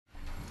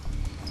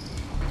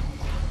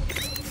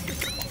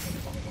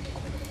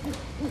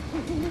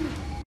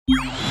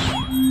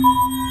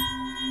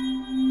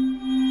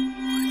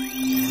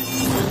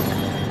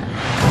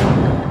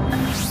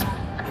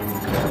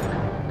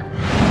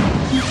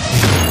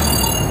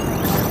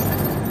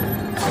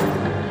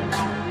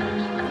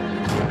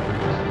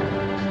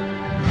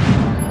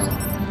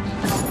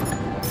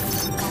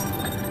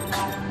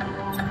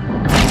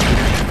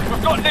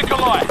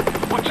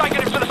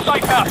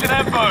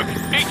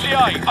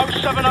okay.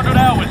 0700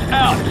 hours,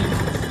 out.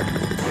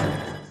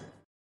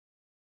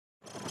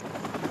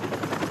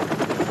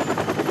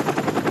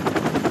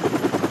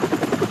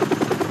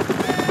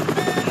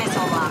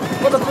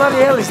 What the bloody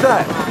hell is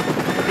that?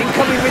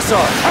 Incoming missile!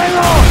 Hang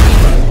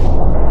on!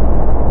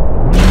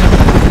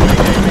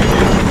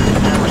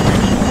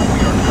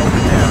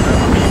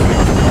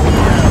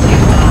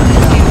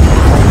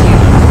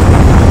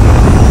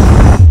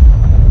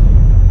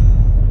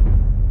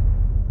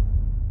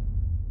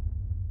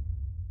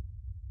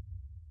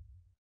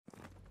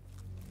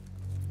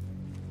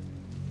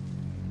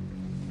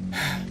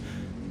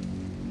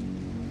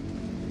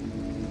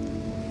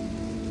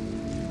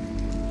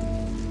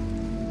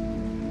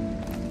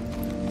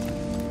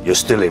 You're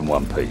still in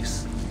one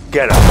piece.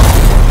 Get up!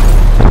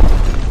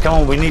 Come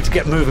on, we need to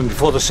get moving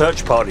before the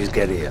search parties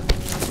get here.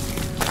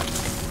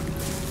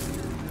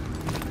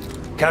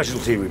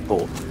 Casualty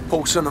report.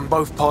 Paulson and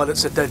both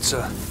pilots are dead,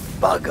 sir.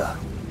 Bugger.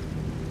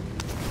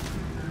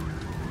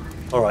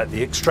 Alright,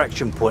 the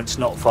extraction point's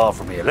not far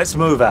from here. Let's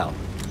move out.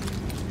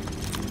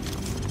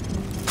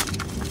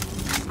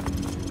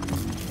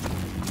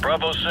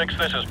 Bravo 6,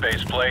 this is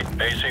base plate.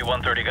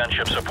 AC-130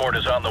 gunship support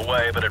is on the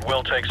way, but it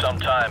will take some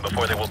time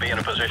before they will be in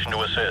a position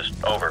to assist.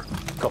 Over.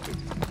 Copy.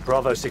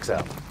 Bravo 6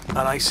 out.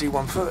 An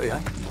AC-130, eh?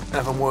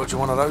 Haven't worked with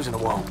one of those in a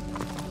while.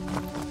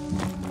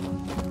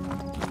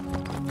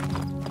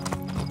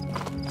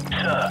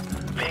 Sir,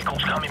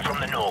 vehicles coming from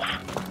the north.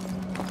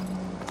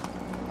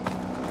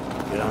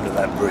 Get under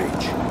that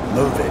bridge.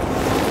 Move it.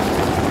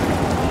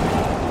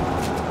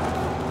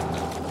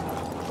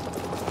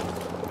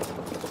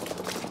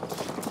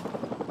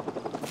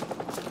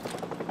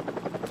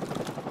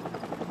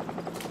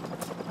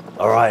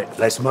 All right,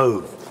 let's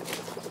move.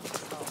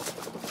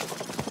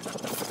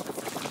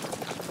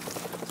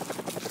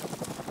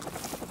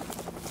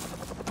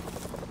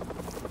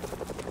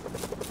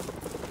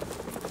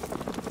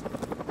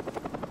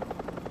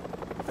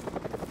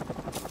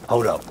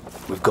 Hold up,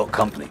 we've got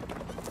company.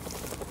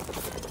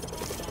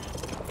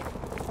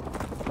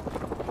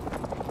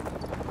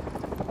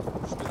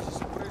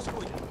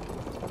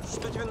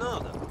 Что тебе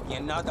надо? Не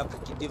надо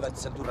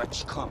прикидываться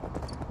дурачком.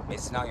 Мы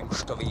знаем,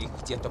 что вы их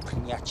где-то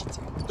прячете.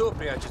 Кто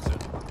прячется?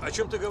 О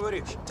чем ты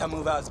говоришь? Там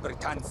у вас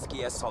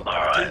британские солдаты.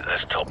 Alright,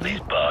 let's top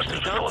these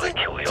bastards before they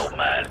kill the old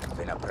man.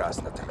 Вы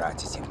напрасно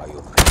тратите мою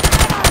время.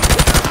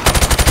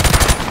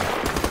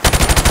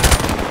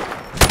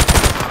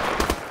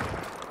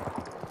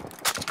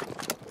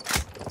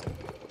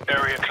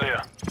 Area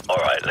clear.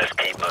 Alright, let's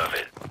keep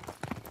moving.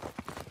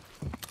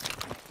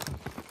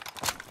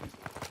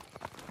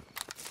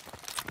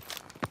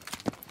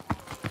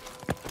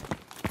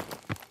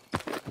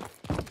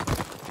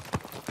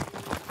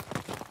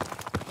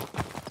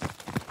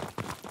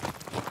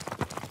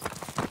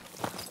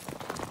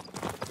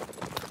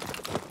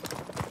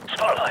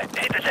 Spotlight,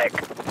 hit the deck.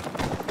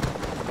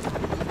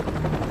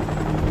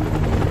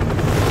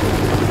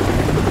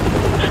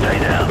 Stay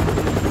down.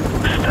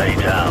 Stay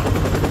down.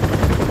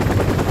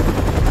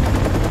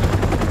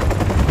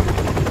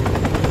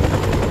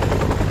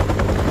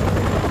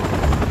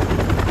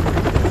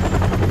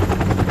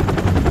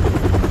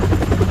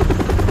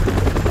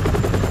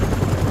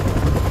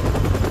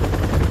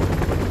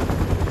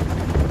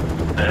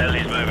 The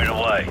heli's moving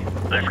away.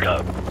 Let's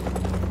go.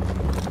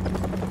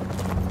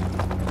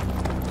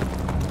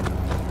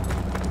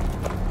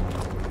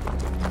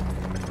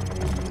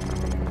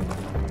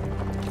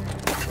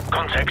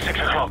 Contact 6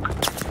 o'clock.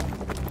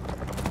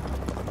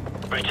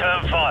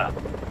 Return fire.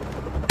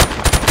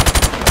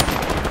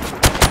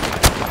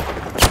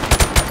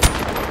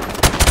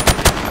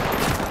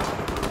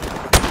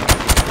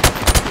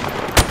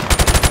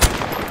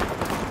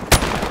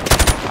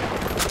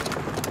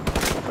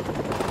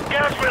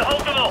 Garrison,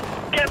 hold them all.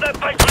 Get that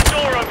basement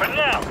door open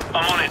now.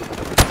 I'm on it.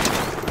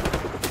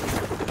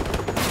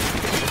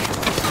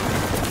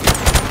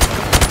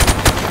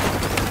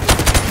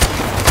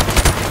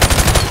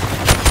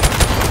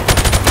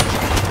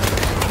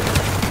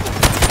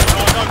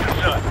 Door's open,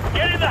 sir.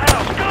 Get in the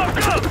house. Go,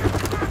 go!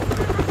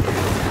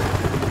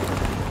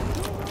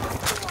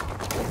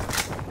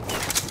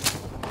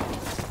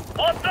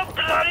 What the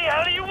bloody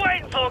hell are you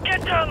waiting for?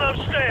 Get down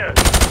those stairs.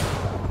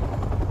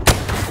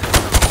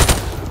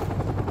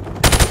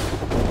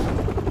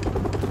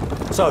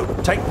 So,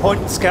 take point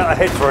and scout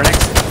ahead for an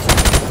exit.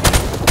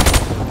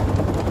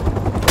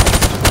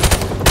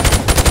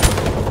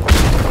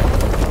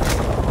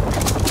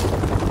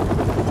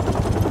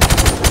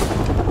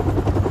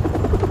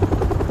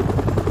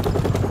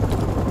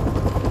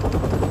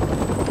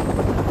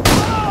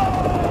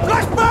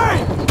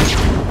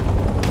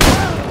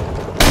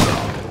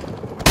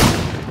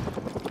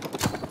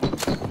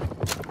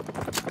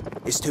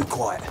 It's too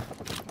quiet.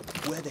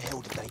 Where the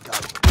hell did they go?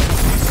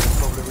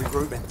 Probably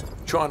regrouping.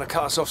 Trying to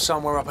cut us off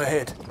somewhere up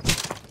ahead.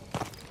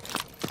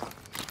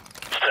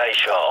 Stay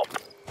sharp.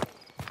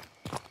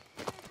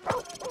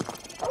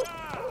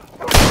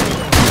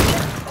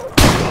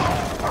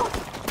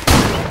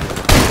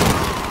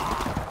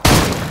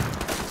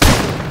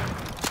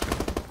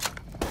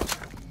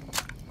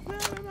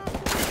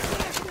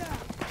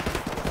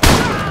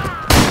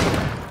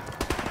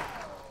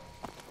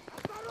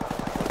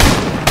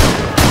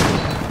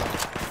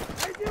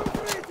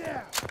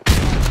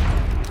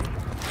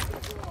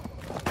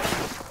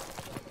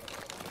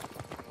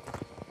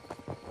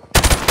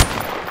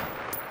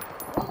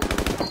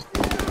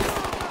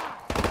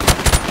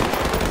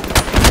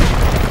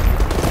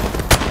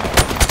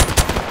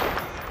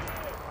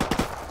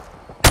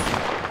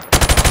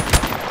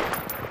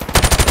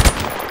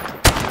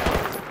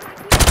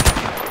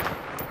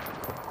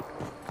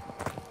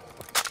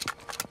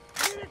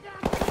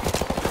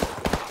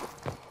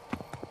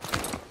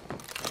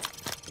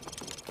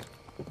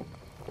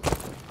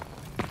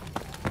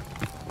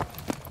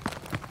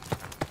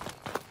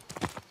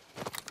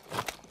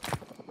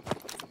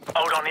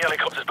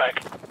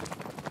 back.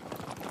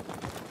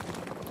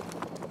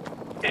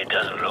 It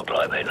doesn't look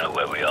like they know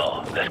where we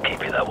are. Let's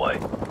keep it that way.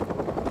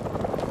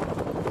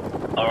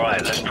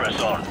 Alright, let's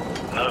press on.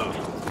 Move.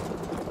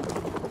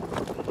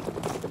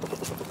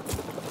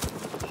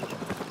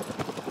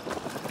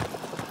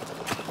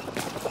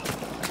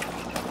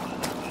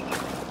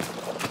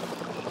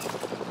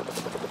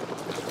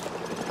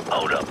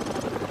 Hold up.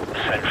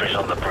 Sentries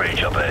on the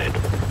bridge up ahead.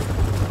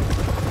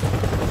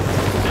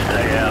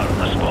 Stay out of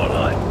the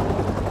spotlight.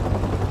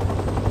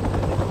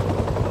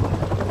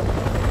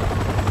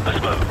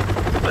 Let's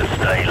move, but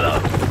stay low.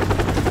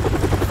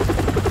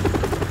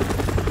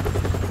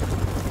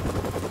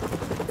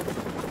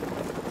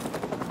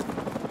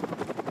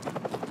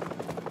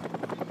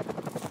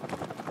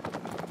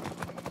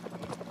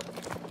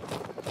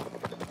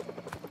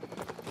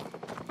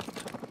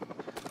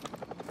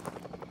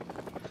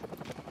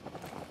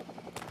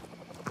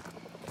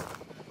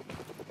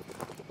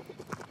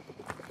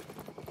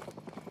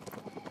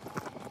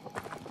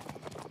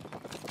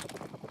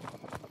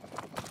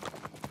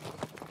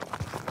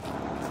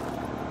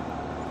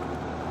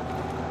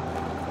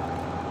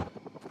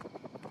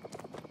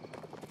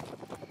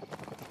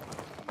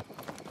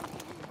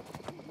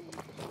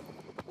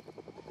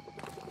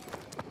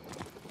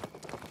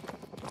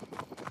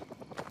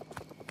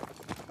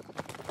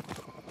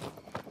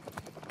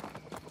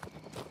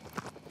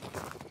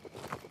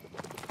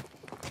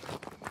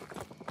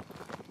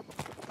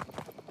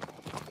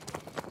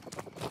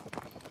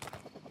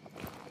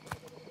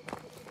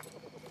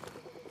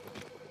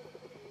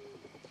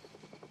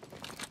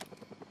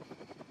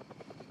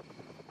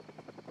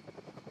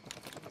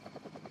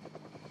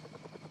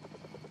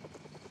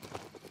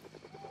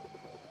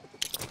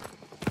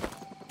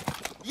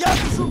 Я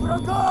вижу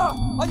врага!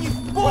 Они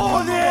в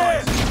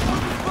поле!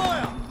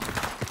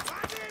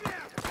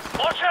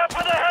 Watch out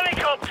for the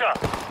helicopter!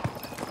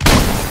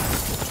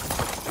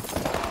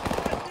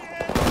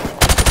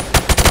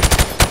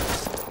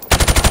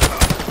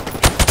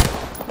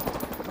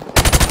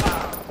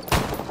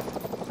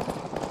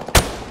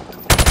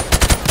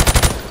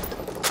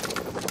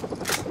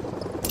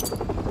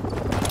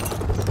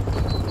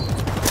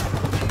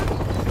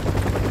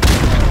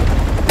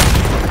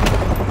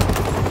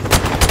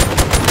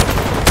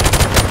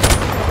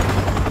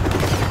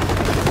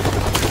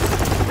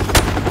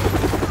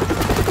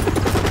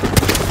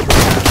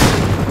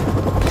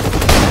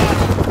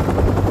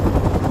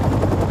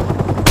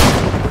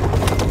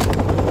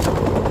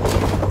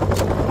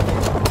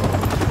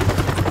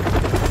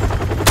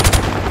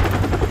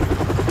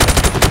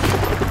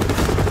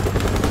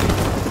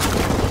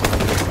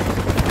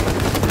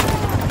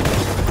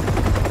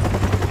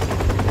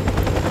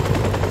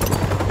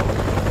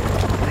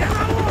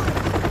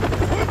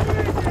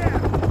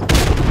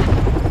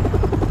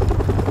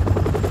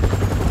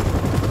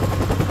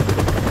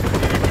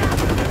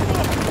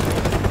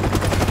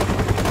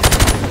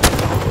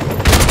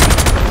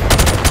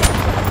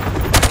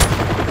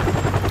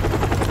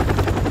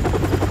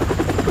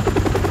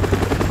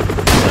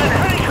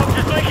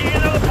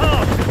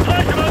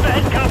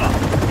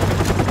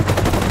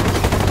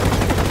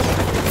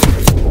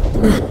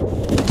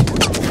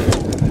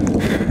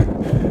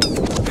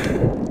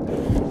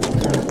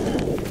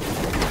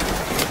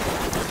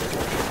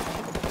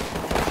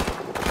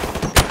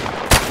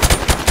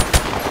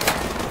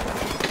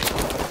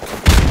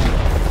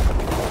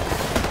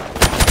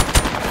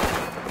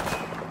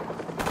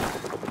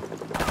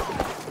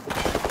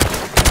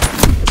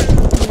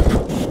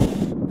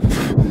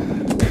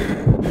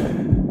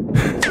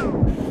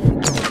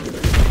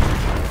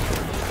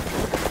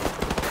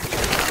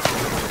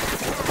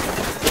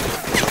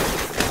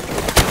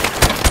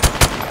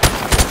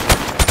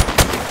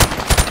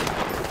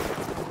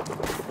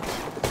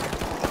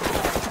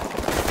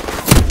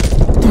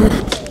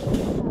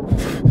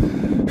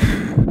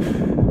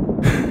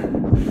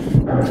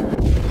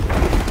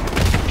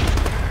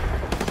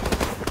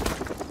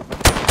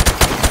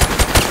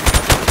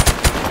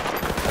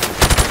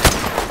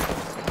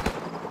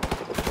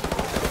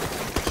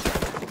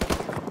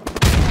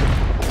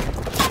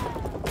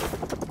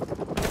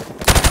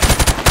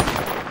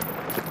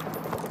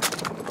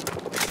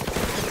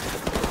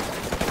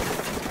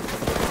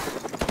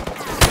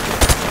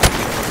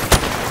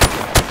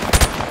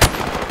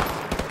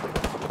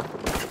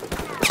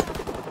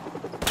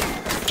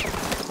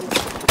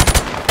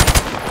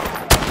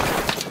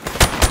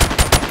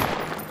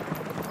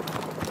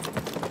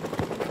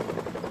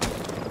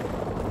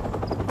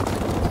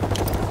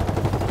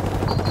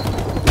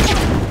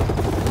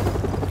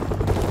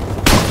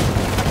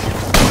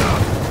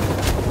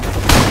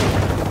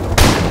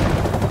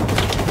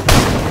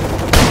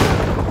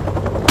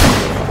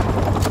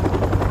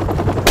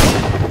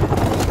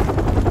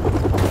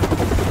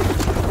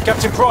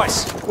 Captain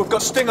Price, we've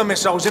got Stinger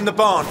missiles in the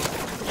barn.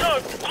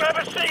 So, grab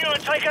a Stinger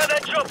and take out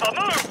that chopper.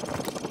 Move!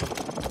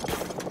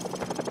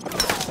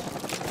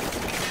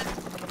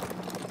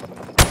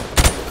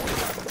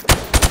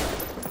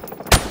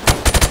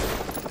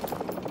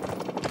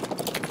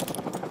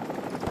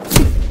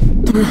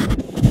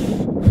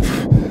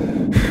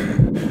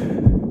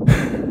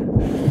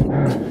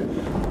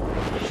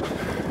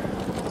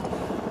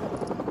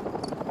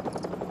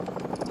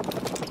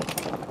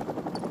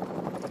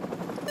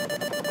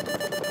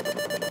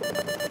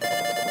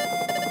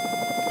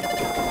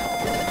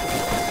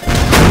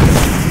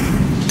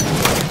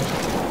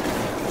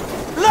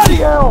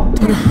 hell!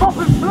 It's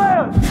popping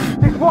flares!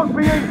 This won't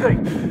be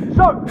easy!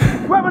 So,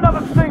 grab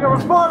another stinger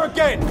and fire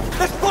again!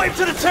 Let's put him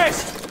to the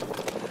test!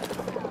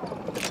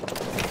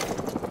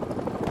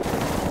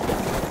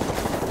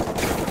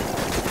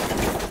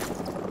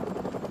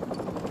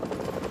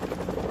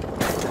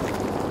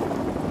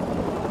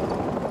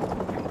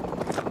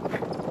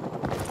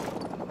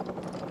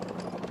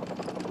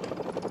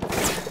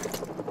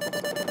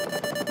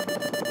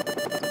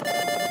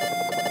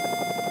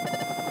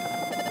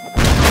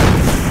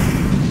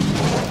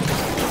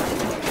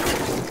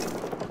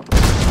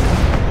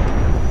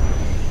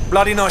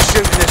 Bloody nice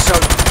shooting this, so.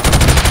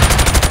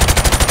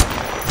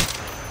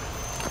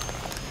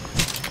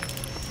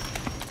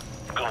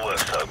 Good work,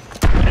 Soap.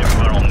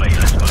 Everyone on me,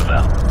 let's move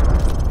out.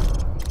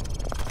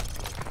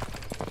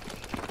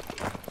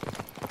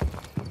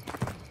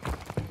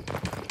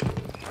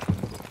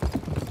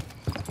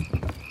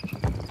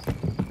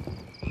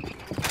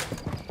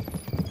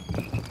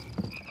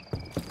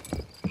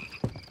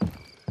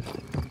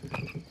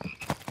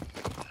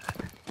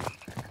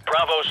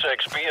 Bravo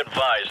 6, be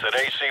advised that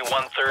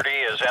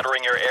AC-130 is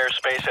entering your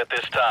airspace at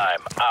this time.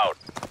 Out.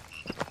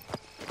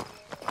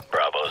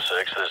 Bravo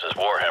 6, this is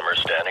Warhammer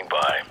standing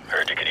by.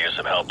 Heard you could use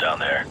some help down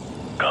there.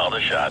 Call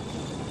the shot.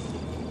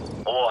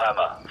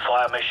 Warhammer,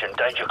 fire mission,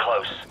 danger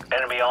close.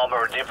 Enemy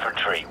armor and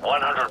infantry,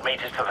 100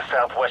 meters to the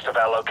southwest of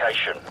our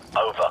location.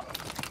 Over.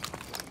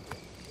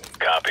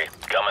 Copy.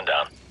 Coming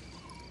down.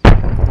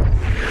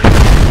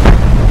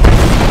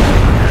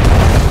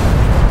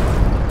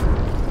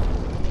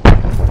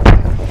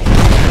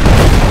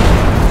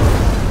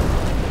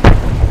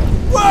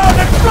 Whoa,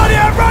 that's bloody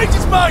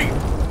outrageous, mate!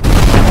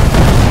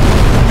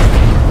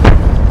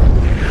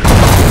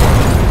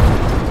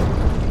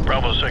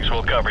 Bravo 6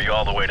 will cover you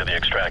all the way to the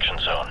extraction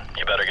zone.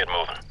 You better get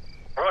moving.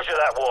 Roger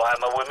that,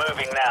 Warhammer. We're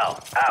moving now.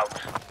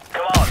 Out.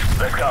 Come on,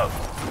 let's go.